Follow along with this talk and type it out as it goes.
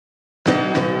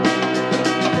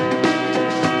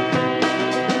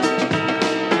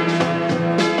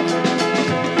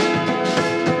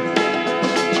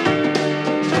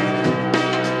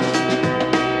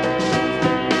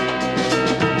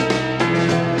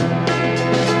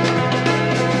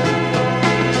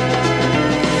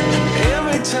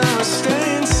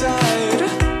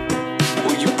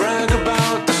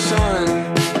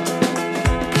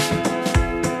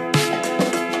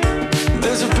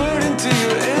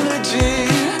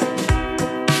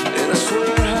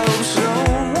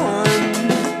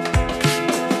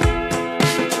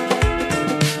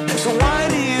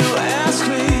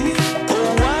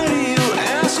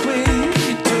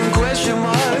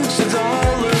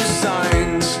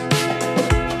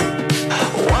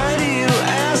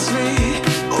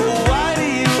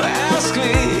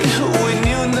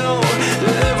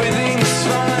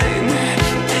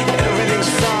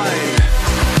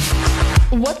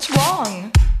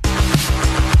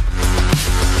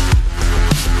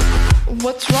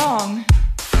What's wrong?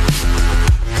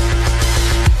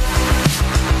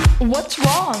 What's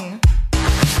wrong?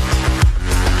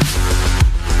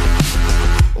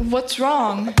 What's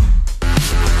wrong?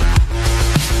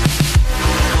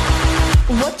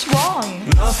 What's wrong?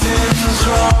 Nothing's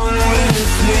wrong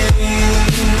with me.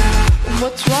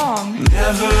 What's wrong?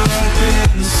 Never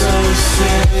been so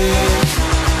sick.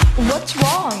 What's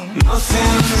wrong?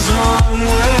 Nothing's wrong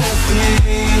with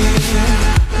me.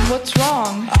 What's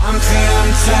wrong? I'm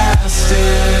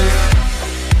fantastic.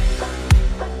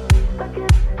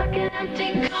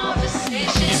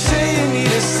 You say you need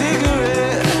a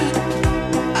cigarette,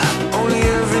 only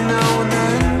every now and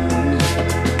then.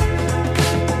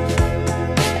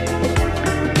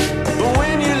 But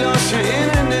when you lost your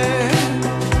internet,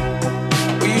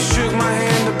 or you shook my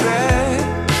hand to bed,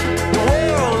 the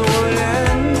world would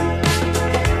end.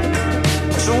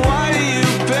 So why do you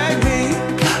beg me?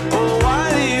 Oh,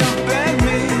 why do you beg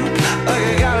me? Like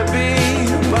I gotta be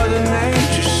Mother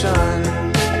Nature's son.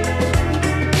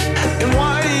 And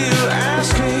why do you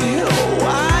ask me? Oh,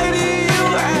 why do you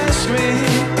ask me?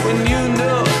 When you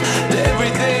know that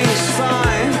everything's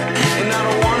fine and I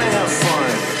don't wanna have fun.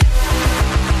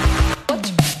 What's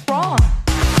wrong?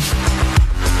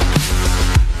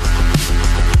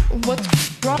 What's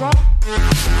wrong?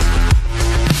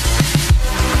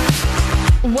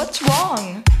 What's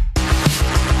wrong?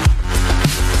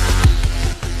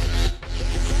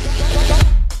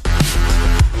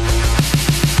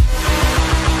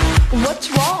 What's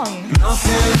wrong?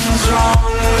 Nothing's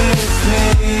wrong with me.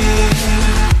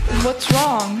 What's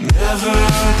wrong? Never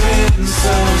been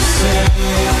so sick.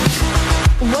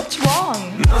 What's wrong?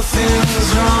 Nothing's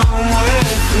wrong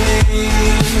with me.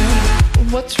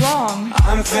 What's wrong?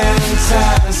 I'm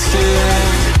fantastic.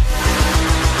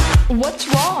 What's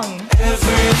wrong?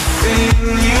 Everything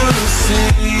you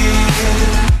see,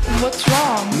 What's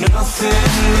wrong?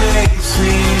 nothing makes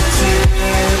me tick.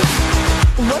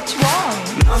 What's wrong?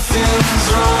 Nothing's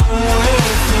wrong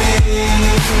with me.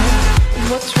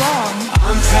 What's wrong?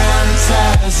 I'm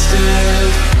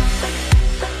fantastic.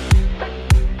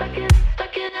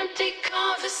 Like an empty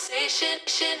conversation.